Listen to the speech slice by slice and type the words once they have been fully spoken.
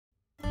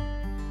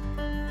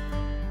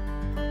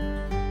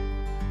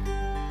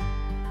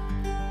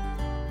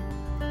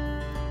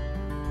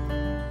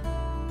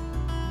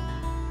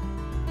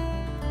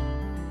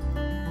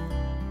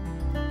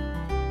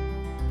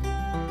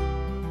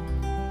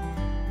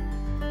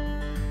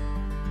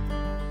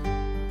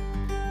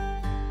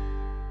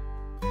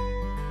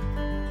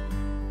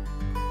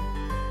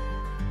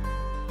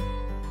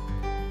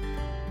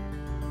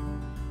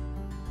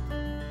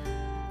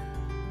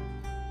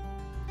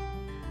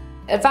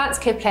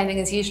Advanced care planning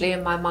is usually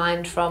in my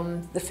mind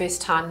from the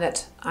first time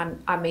that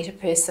I meet a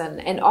person,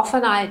 and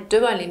often I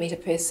do only meet a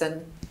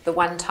person the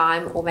one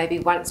time or maybe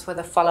once with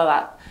a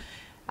follow-up.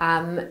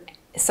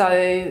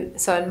 So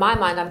in my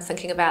mind I'm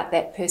thinking about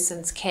that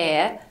person's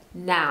care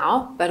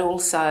now, but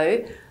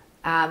also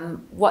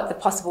what the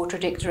possible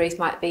trajectories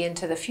might be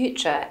into the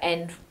future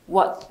and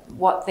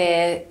what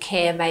their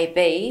care may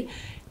be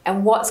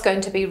and what's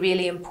going to be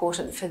really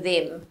important for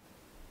them.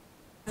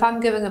 If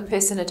I'm giving a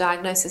person a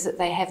diagnosis that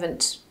they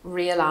haven't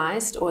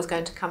realised or is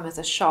going to come as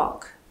a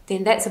shock,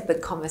 then that's a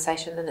big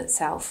conversation in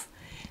itself.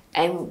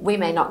 And we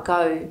may not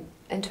go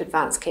into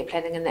advanced care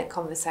planning in that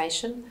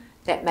conversation.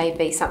 That may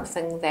be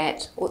something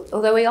that,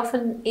 although we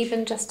often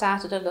even just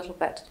started a little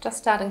bit, just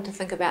starting to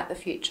think about the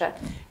future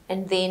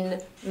and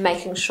then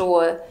making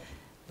sure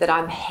that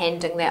I'm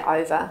handing that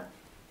over,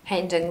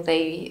 handing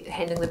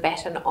the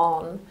baton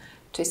on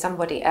to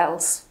somebody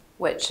else,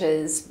 which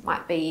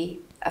might be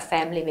a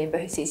family member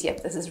who says,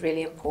 yep, this is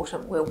really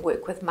important, we'll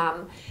work with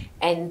mum,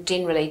 and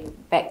generally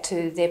back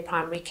to their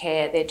primary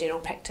care, their general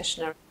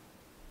practitioner.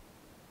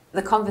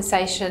 The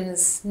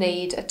conversations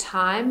need a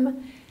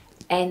time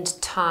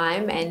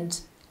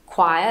and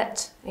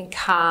quiet and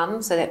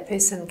calm so that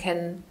person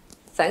can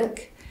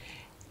think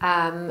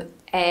and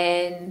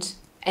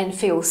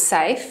feel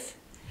safe,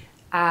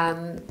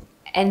 and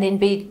then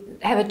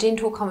have a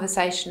gentle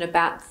conversation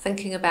about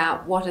thinking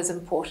about what is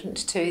important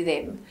to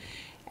them.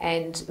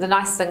 And the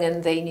nice thing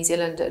in the New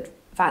Zealand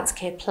Advanced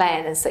Care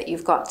Plan is that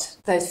you've got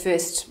those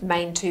first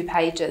main 2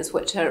 pages,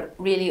 which are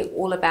really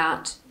all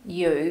about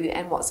you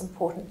and what's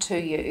important to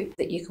you,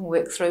 that you can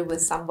work through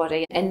with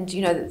somebody. And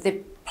you know,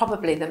 they're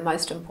probably the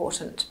most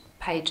important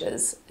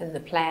pages in the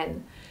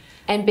plan.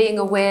 And being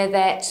aware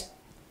that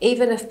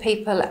even if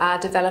people are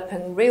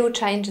developing real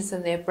changes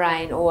in their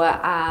brain or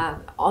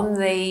are on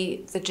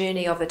the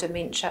journey of a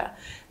dementia,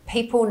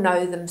 people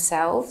know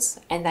themselves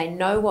and they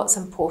know what's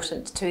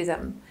important to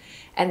them.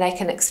 And they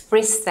can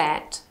express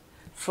that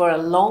for a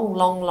long,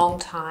 long, long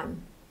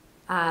time.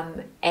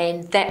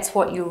 And that's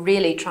what you're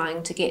really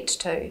trying to get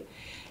to.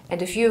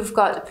 And if you've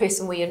got a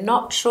person where you're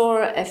not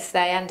sure if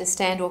they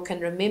understand or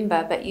can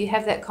remember, but you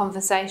have that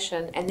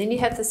conversation and then you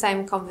have the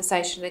same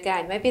conversation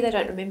again, maybe they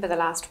don't remember the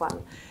last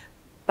one,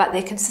 but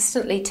they're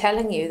consistently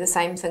telling you the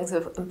same things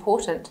are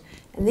important,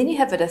 and then you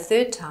have it a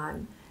 3rd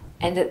time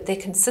and they're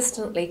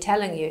consistently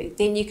telling you,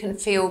 then you can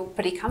feel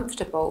pretty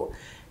comfortable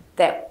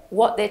that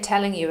what they're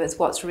telling you is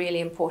what's really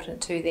important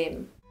to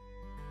them.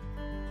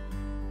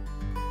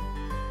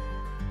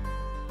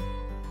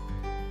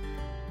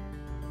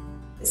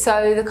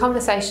 So the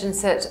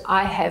conversations that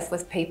I have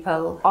with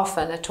people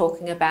often are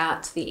talking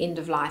about the end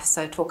of life,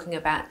 so talking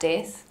about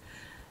death,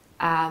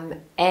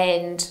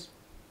 and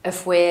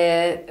if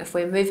we're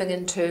moving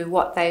into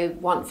what they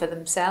want for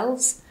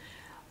themselves,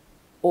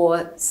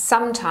 or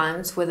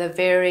sometimes with a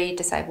very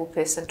disabled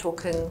person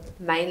talking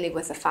mainly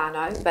with the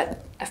whānau,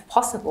 but if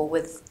possible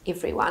with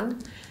everyone,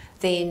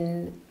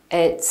 then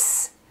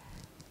it's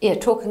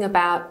talking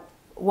about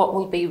what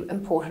will be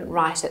important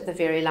right at the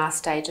very last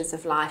stages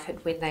of life and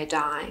when they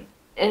die.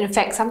 And in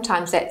fact,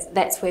 sometimes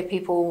that's where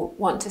people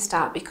want to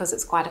start because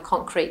it's quite a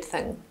concrete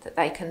thing that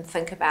they can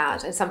think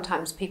about. And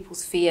sometimes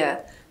people's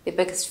fear,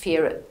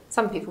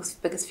 some people's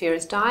biggest fear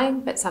is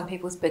dying, but some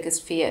people's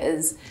biggest fear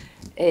is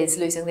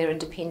losing their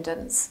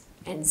independence.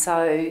 And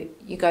so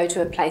you go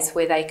to a place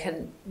where they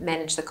can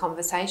manage the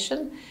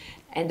conversation.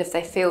 And if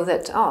they feel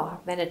that, oh,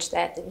 I've managed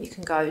that, then you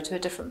can go to a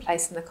different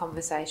place in the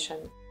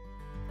conversation.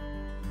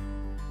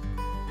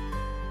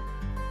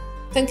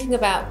 Thinking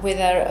about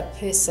whether a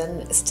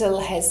person still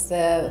has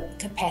the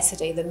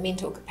capacity, the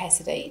mental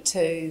capacity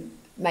to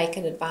make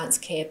an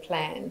advanced care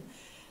plan.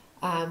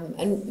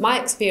 In my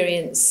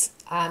experience,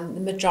 the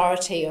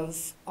majority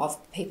of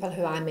people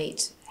who I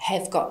meet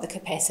have got the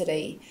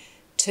capacity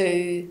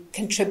to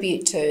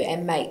contribute to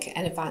and make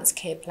an advanced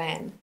care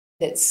plan.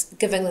 It's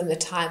giving them the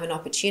time and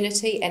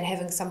opportunity and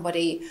having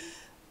somebody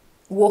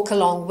walk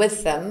along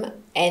with them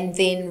and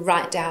then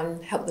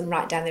help them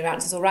write down their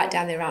answers, or write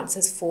down their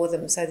answers for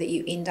them so that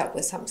you end up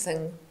with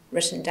something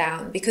written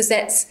down. Because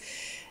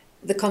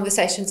the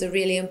conversations are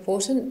really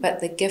important, but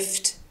the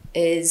gift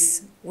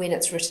is when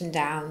it's written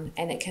down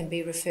and it can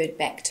be referred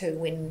back to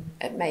when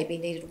it may be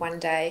needed one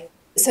day.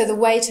 So the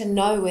way to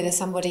know whether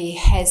somebody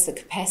has the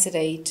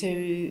capacity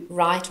to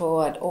write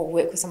or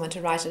work with someone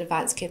to write an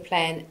advanced care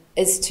plan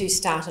is to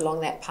start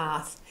along that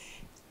path,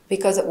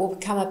 because it will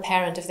become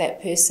apparent if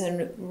that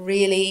person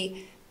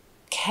really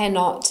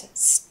cannot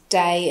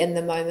stay in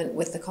the moment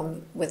with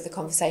the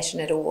conversation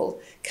at all,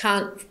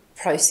 can't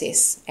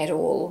process at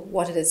all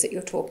what it is that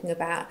you're talking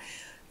about,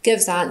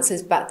 gives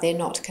answers but they're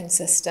not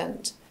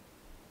consistent.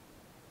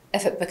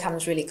 If it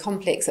becomes really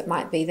complex, it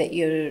might be that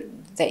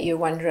you're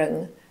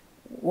wondering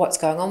what's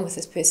going on with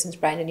this person's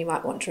brain, and you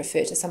might want to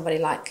refer to somebody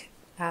like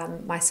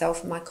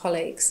myself and my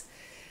colleagues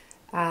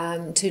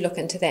to look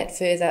into that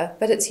further.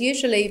 But it's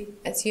usually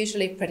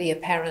pretty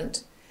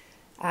apparent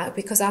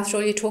because after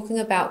all, you're talking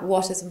about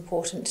what is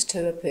important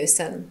to a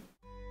person.